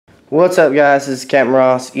What's up, guys? This is Captain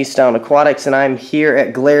Ross, Eastbound Aquatics, and I'm here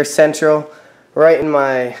at Glare Central, right in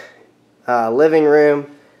my living room.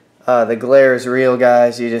 The glare is real,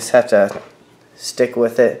 guys. You just have to stick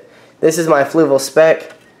with it. This is my Fluval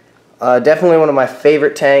Spec. Definitely one of my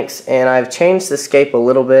favorite tanks, and I've changed the scape a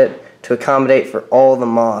little bit to accommodate for all the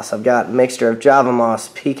moss. I've got a mixture of Java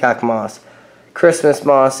moss, peacock moss, Christmas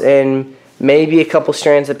moss, and maybe a couple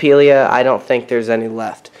strands of Pelia. I don't think there's any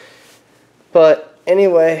left. But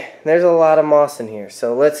anyway, there's a lot of moss in here,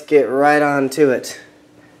 so let's get right on to it.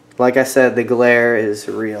 Like I said, the glare is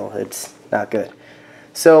real. It's not good.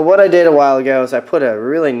 So what I did a while ago is I put a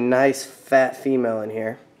really nice fat female in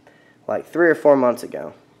here, like 3 or 4 months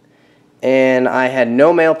ago. And I had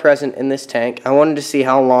no male present in this tank. I wanted to see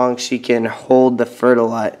how long she can hold the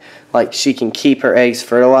fertilize, like she can keep her eggs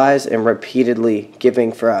fertilized and repeatedly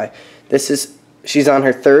giving fry. She's on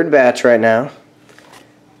her 3rd batch right now.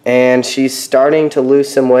 And she's starting to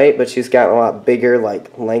lose some weight, but she's gotten a lot bigger,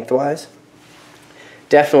 like lengthwise.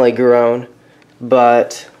 Definitely grown,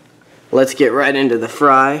 but let's get right into the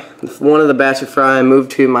fry. One of the batch of fry I moved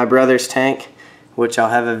to my brother's tank, which I'll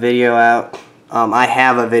have a video out. I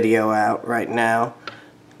have a video out right now.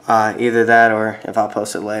 Either that or if I'll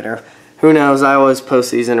post it later. Who knows? I always post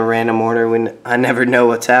these in a random order when I never know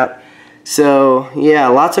what's out. So yeah,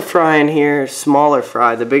 lots of fry in here. Smaller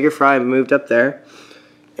fry. The bigger fry moved up there.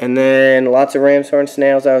 And then lots of ram's horn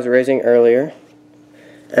snails I was raising earlier.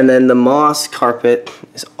 And then the moss carpet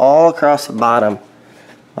is all across the bottom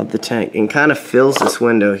of the tank and kind of fills this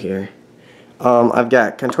window here. I've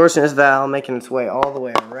got contortionist valve making its way all the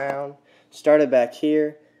way around. Started back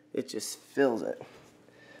here, it just fills it.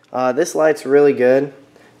 This light's really good.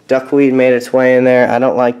 Duckweed made its way in there. I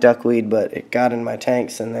don't like duckweed, but it got in my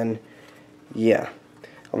tanks, and then, yeah.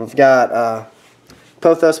 I've got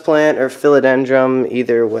pothos plant or philodendron,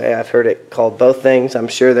 either way. I've heard it called both things. I'm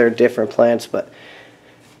sure they're different plants, but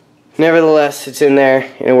nevertheless, it's in there,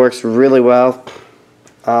 and it works really well.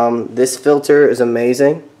 This filter is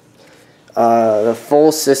amazing. The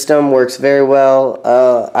full system works very well.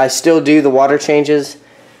 I still do the water changes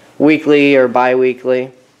weekly or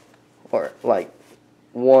bi-weekly, or like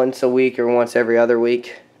once a week or once every other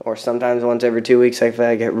week, or sometimes once every 2 weeks if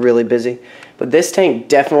I get really busy. But this tank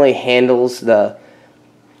definitely handles the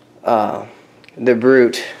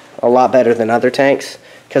brute a lot better than other tanks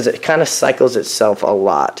because it kind of cycles itself a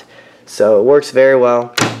lot. So it works very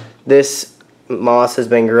well. This moss has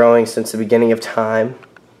been growing since the beginning of time,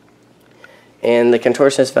 and the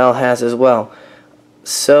contortionist valve has as well.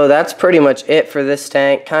 So that's pretty much it for this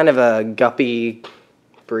tank. Kind of a guppy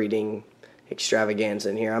breeding extravaganza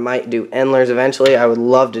in here. I might do endlers eventually. I would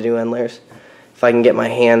love to do endlers if I can get my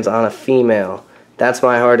hands on a female. That's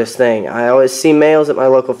my hardest thing. I always see males at my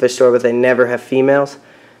local fish store, but they never have females.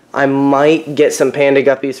 I might get some panda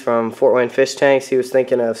guppies from Fort Wayne Fishtanks. He was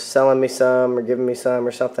thinking of selling me some or giving me some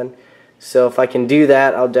or something. So if I can do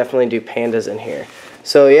that, I'll definitely do pandas in here.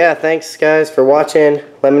 So yeah, thanks guys for watching.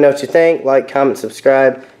 Let me know what you think. Like, comment,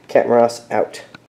 subscribe. Captain Ross out.